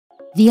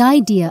The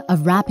idea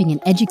of wrapping an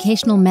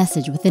educational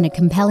message within a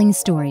compelling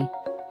story,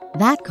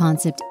 that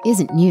concept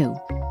isn't new.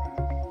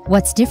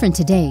 What's different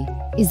today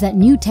is that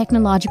new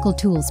technological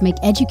tools make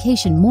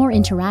education more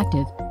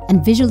interactive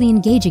and visually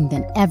engaging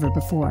than ever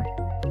before.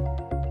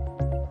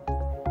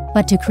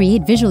 But to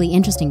create visually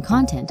interesting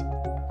content,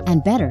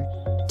 and better,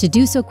 to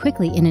do so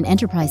quickly in an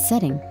enterprise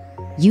setting,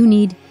 you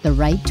need the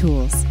right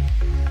tools.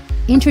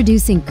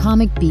 Introducing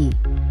Comic Bee,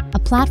 a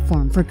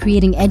platform for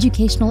creating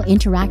educational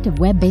interactive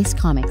web-based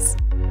comics.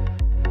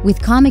 With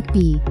Comic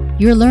Bee,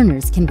 your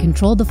learners can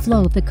control the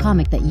flow of the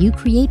comic that you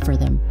create for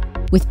them,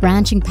 with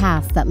branching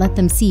paths that let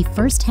them see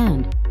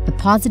firsthand the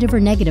positive or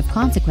negative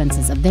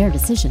consequences of their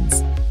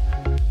decisions.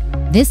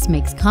 This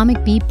makes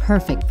Comic Bee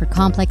perfect for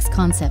complex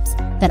concepts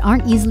that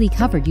aren't easily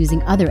covered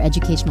using other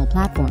educational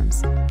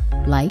platforms,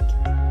 like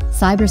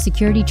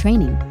cybersecurity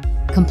training,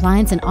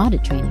 compliance and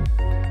audit training,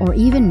 or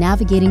even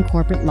navigating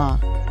corporate law.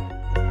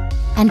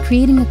 And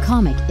creating a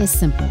comic is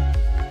simple.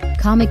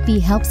 Comic Bee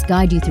helps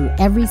guide you through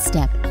every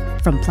step,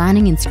 from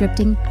planning and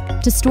scripting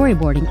to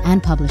storyboarding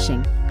and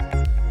publishing.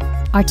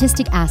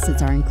 Artistic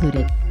assets are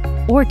included,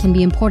 or can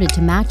be imported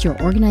to match your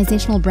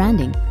organizational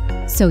branding,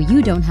 so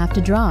you don't have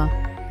to draw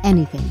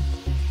anything.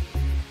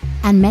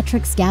 And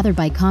metrics gathered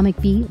by Comic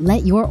Bee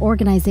let your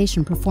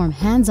organization perform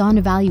hands-on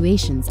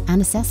evaluations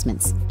and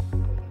assessments,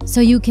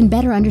 so you can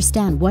better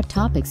understand what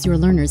topics your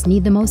learners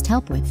need the most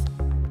help with.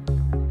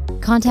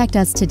 Contact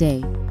us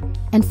today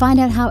and find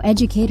out how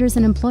educators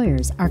and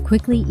employers are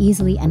quickly,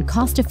 easily, and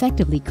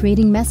cost-effectively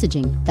creating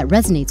messaging that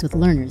resonates with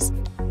learners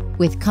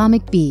with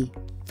Comic Bee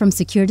from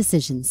Secure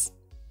Decisions.